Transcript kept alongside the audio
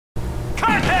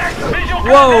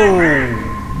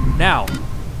Whoa! Now,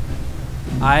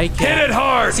 I can hit it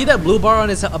hard. See that blue bar on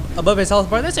his above his health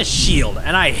bar? That's a shield,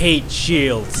 and I hate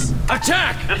shields.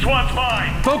 Attack! This one's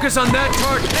mine. Focus on that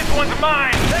target. This one's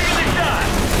mine. Taking the shot.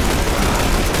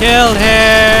 Kill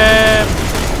him!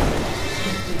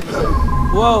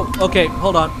 Whoa. Okay,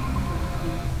 hold on.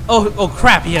 Oh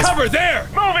crap! He has Cover there.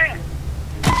 Moving.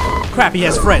 crap. He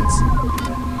has friends.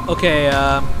 Okay.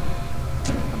 I'm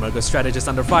gonna go strategist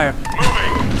under fire. Moving.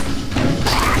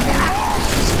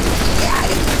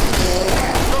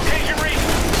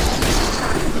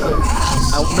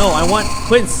 No, I want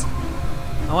Quince.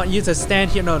 I want you to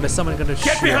stand here. No, there's someone gonna shoot.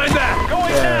 Get behind that.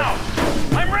 Going now.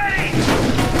 I'm ready.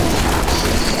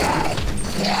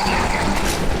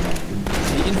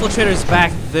 The infiltrator's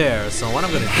back there, so what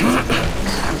I'm gonna do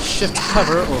is shift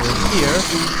cover over here,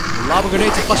 lob a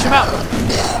grenade to flush him out.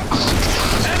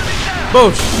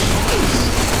 Boosh!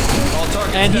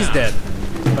 And he's dead.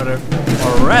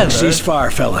 Or rather,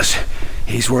 ceasefire, fellas.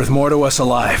 He's worth more to us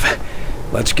alive.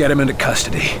 Let's get him into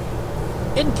custody.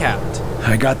 Incapped.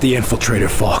 I got the infiltrator,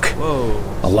 Falk. Whoa.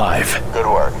 Alive. Good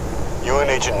work. You and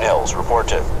Agent Nils, report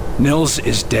to. Nils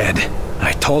is dead.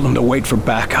 I told him to wait for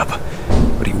backup,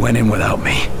 but he went in without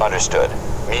me. Understood.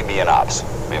 Meet me in Ops.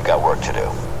 We've got work to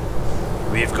do.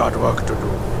 We've got work to do.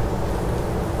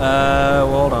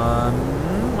 Hold on.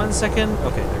 1 second.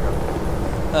 Okay, there we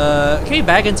go. Can you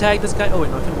bag and tag this guy? Oh wait,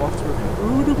 no, I can walk through him.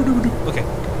 Okay.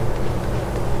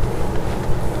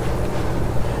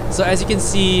 So as you can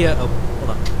see, oh, hold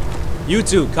on. You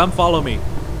two, come follow me.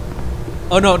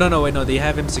 Oh no, wait, no, they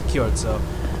have him secured, so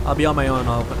I'll be on my own.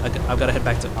 I've got to head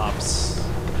back to Ops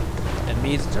and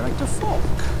meet Director Falk.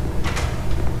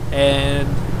 And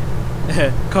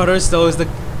Carter stows the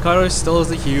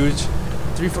huge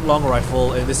 3-foot-long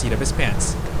rifle in the seat of his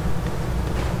pants.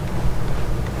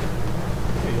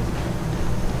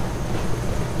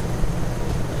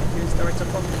 Here's Director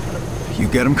Falk. You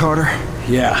get him, Carter?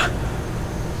 Yeah.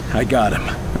 I got him.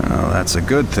 Oh, that's a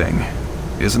good thing,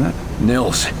 isn't it?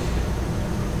 Nils.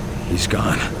 He's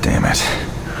gone. Damn it.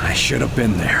 I should have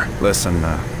been there. Listen,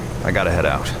 I gotta head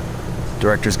out.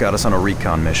 Director's got us on a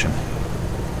recon mission.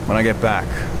 When I get back,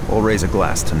 we'll raise a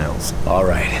glass to Nils. All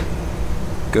right.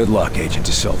 Good luck, Agent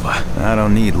De Silva. I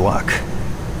don't need luck.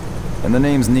 And the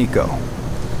name's Nico.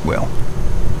 Will.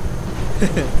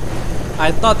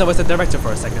 I thought that was the director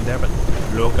for a second there, but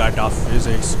look at the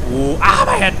physics. Ooh,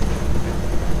 my head!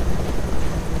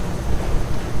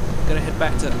 Gonna head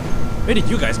back to... Where did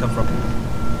you guys come from?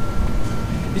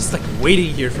 He's like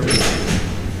waiting here for me.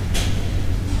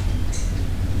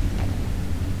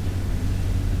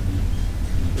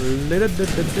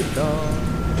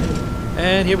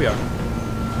 And here we are.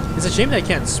 It's a shame that I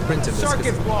can't sprint in this.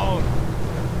 Circuit blown.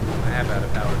 I have out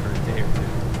of power for a day or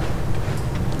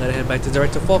two. Gotta head back to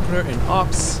Director Faulkner in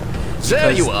Ops.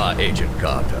 There you are, Agent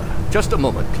Carter. Just a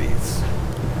moment, please.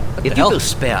 If you will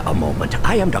spare a moment,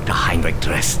 I am Dr. Heinrich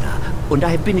Dressner, and I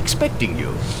have been expecting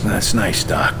you. That's nice,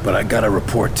 Doc, but I got a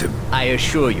report to... I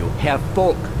assure you, Herr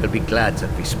Falk will be glad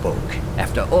that we spoke.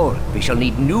 After all, we shall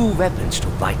need new weapons to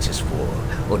fight this war,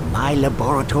 and my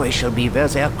laboratory shall be where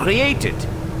they are created.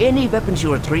 Any weapons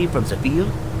you retrieve from the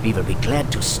field, we will be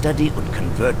glad to study and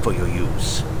convert for your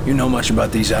use. You know much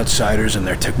about these outsiders and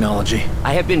their technology?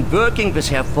 I have been working with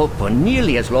Herr Falk for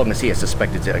nearly as long as he has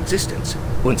suspected their existence.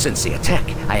 And since the attack,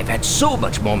 I have had so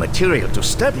much more material to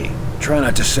study. Try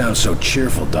not to sound so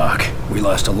cheerful, Doc. We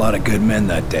lost a lot of good men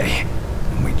that day,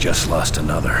 and we just lost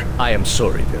another. I am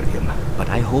sorry, William, but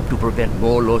I hope to prevent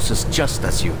more losses just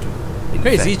as you do. In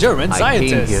Crazy fact, German I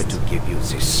scientist. came here to give you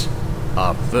this.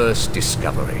 Our first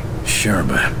discovery. Sure,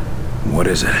 but what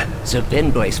is it? The Ven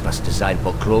brace was designed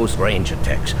for close-range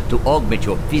attacks to augment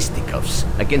your fisticuffs.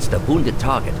 Against a wounded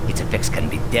target, its effects can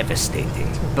be devastating.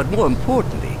 But more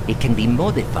importantly, it can be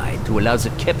modified to allow the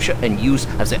capture and use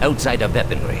of the outsider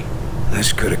weaponry.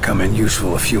 This could have come in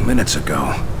useful a few minutes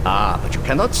ago. Ah, but you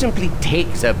cannot simply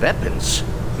take their weapons.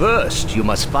 First, you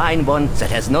must find one that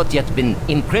has not yet been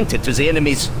imprinted to the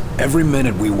enemies. Every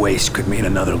minute we waste could mean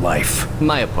another life.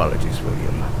 My apologies,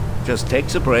 William. Just take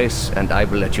the brace, and I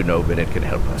will let you know when it can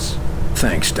help us.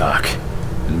 Thanks, Doc.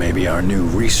 And maybe our new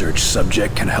research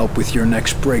subject can help with your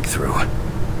next breakthrough.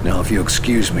 Now, if you'll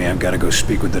excuse me, I've got to go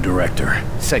speak with the director.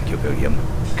 Thank you, William.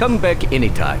 Come back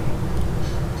anytime.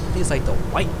 He's like the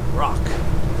white rock.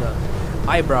 The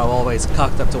eyebrow always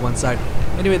cocked up to one side.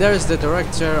 Anyway, there's the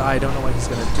director. I don't know what he's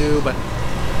gonna do, but...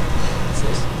 What's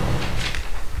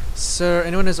this? Sir,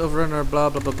 anyone is overrunner, blah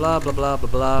blah blah blah blah blah blah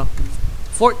blah.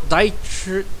 Fort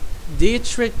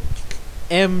Dietrich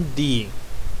MD.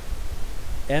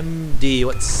 MD,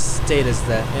 what state is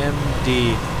that?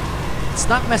 MD. It's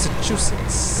not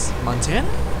Massachusetts. Montana?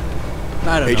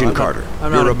 I don't know. Agent Carter,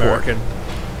 I'm your not report. American.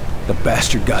 The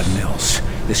bastard got Nils.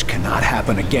 This cannot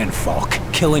happen again, Falk.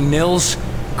 Killing Nils?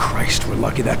 Christ, we're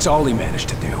lucky that's all he managed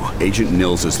to do. Agent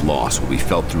Nils' loss will be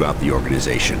felt throughout the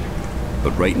organization.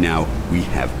 But right now, we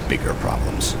have bigger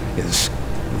problems. His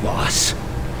loss?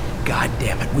 God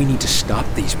damn it, we need to stop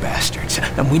these bastards.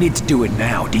 And we need to do it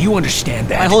now. Do you understand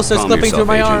that? My holster's Calm slipping through yourself,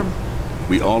 my Agent. arm.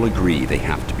 We all agree they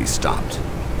have to be stopped.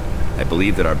 I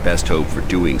believe that our best hope for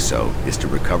doing so is to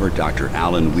recover Dr.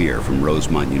 Alan Weir from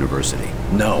Rosemont University.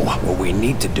 No, what we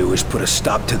need to do is put a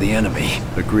stop to the enemy.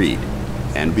 Agreed.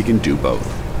 And we can do both.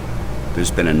 There's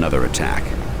been another attack.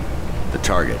 The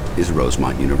target is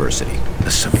Rosemont University. A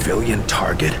civilian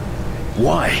target?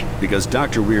 Why? Because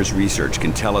Dr. Weir's research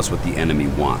can tell us what the enemy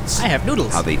wants. I have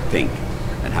noodles. How they think,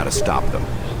 and how to stop them.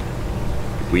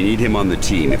 We need him on the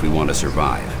team if we want to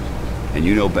survive. And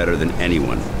you know better than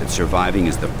anyone that surviving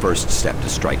is the first step to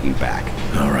striking back.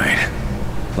 All right.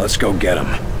 Let's go get him.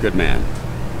 Good man.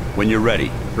 When you're ready,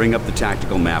 bring up the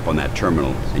tactical map on that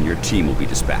terminal, and your team will be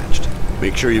dispatched.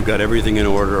 Make sure you've got everything in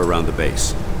order around the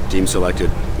base. Team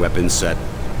selected, weapons set,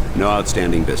 no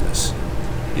outstanding business.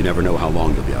 You never know how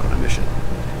long you'll be out on a mission.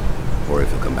 Or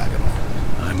if you'll come back at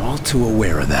all. I'm all too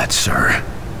aware of that, sir.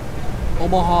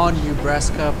 Omaha,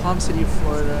 Nebraska, Palm City,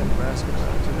 Florida, Nebraska.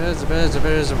 Mission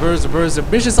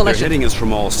They're selection. hitting us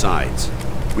from all sides.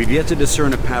 We've yet to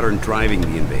discern a pattern driving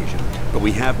the invasion, but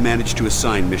we have managed to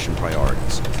assign mission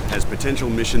priorities. As potential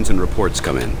missions and reports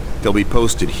come in, they'll be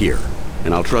posted here,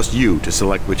 and I'll trust you to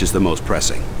select which is the most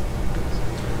pressing.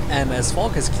 And as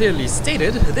Falk has clearly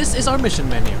stated, this is our mission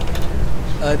menu.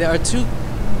 There are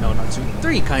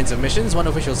three kinds of missions, one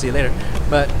of which you'll see later.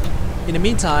 But in the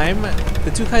meantime,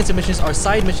 the two kinds of missions are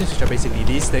side missions, which are basically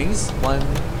these things. One,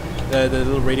 the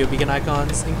little radio beacon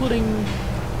icons, including...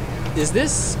 Is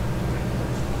this?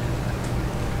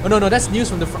 Oh, no, that's news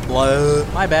from the front.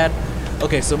 My bad.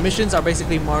 Okay, so missions are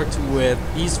basically marked with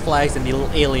these flags and the little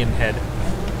alien head.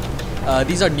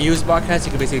 These are news broadcasts.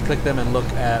 You can basically click them and look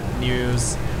at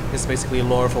news. It's basically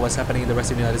lore for what's happening in the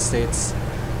rest of the United States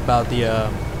about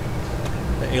the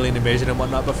alien invasion and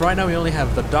whatnot. But for right now, we only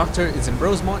have the Doctor is in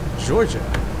Rosemont, Georgia.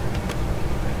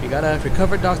 We gotta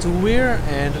recover Dr. Weir,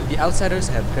 and the Outsiders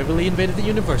have heavily invaded the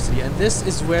university, and this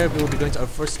is where we will be going to our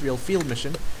first real field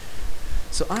mission.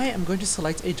 So I am going to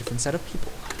select a different set of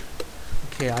people.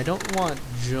 Okay, I don't want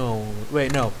Jones.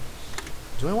 Wait, no.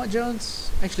 Do I want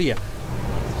Jones? Actually, yeah.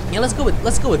 Yeah, let's go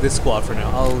with this squad for now.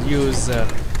 I'll use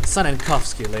Sun and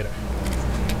Kofsky later.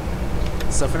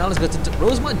 So for now, let's go to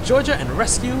Rosemont, Georgia, and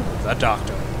rescue the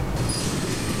Doctor.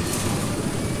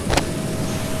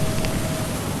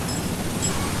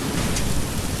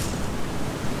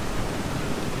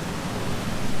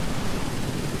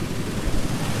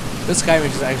 This Sky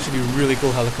Range is actually really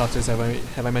cool helicopters. Have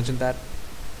I mentioned that?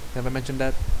 Have I mentioned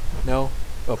that? No?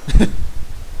 Oh.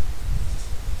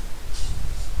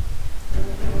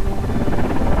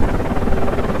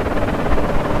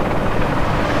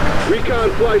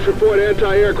 Recon flights report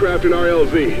anti-aircraft in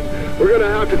RLZ. We're gonna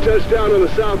have to touch down on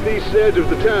the southeast edge of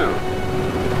the town.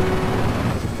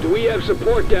 Do we have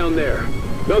support down there?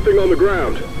 Nothing on the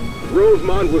ground.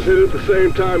 Rosemont was hit at the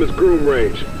same time as Groom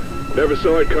Range. Never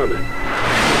saw it coming.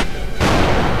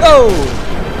 Oh!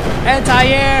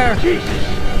 Anti-air! Jesus.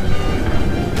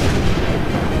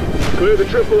 Clear the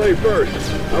AAA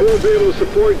first. I won't be able to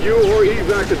support you or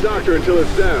evac the Doctor until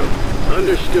it's down.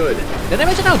 Understood. Did I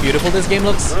mention how beautiful this game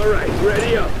looks? All right,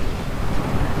 ready up.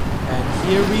 And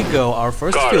here we go, our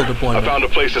first Carter, field deployment. I found a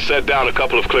place to set down a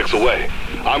couple of clicks away.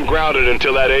 I'm grounded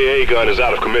until that AA gun is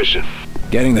out of commission.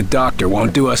 Getting the Doctor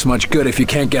won't do us much good if you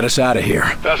can't get us out of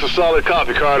here. That's a solid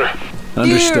copy, Carter.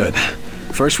 Understood.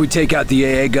 First we take out the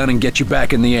AA gun and get you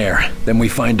back in the air. Then we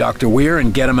find Dr. Weir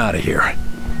and get him out of here.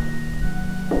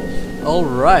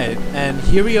 Alright, and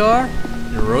here we are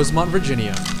in Rosemont,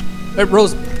 Virginia.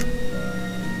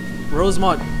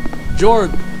 Rosemont,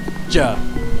 Georgia.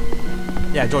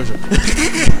 Yeah, Georgia.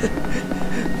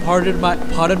 Pardon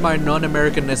my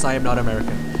non-Americanness, I am not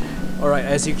American. Alright,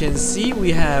 as you can see,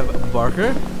 we have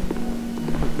Barker.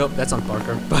 Nope, that's not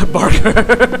Barker, but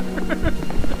Barker.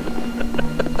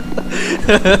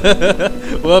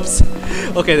 Whoops.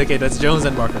 Okay, that's Jones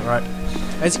and Barker, alright.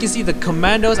 As you can see, the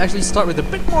commandos actually start with a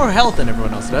bit more health than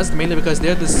everyone else does, mainly because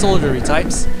they're the soldiery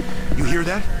types. You hear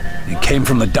that? It came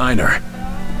from the diner.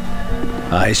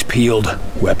 Eyes peeled,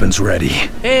 weapons ready.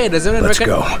 Hey, does anyone Let's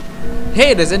go.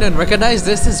 Hey, does anyone recognize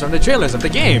this? This is from the trailers of the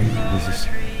game. This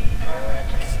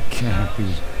can't be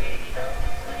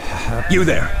happening. You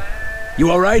there? You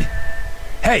alright?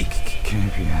 Hey!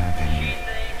 Can't be happening.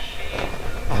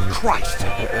 Christ!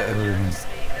 Everyone's...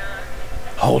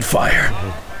 Hold fire.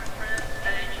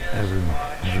 Everyone...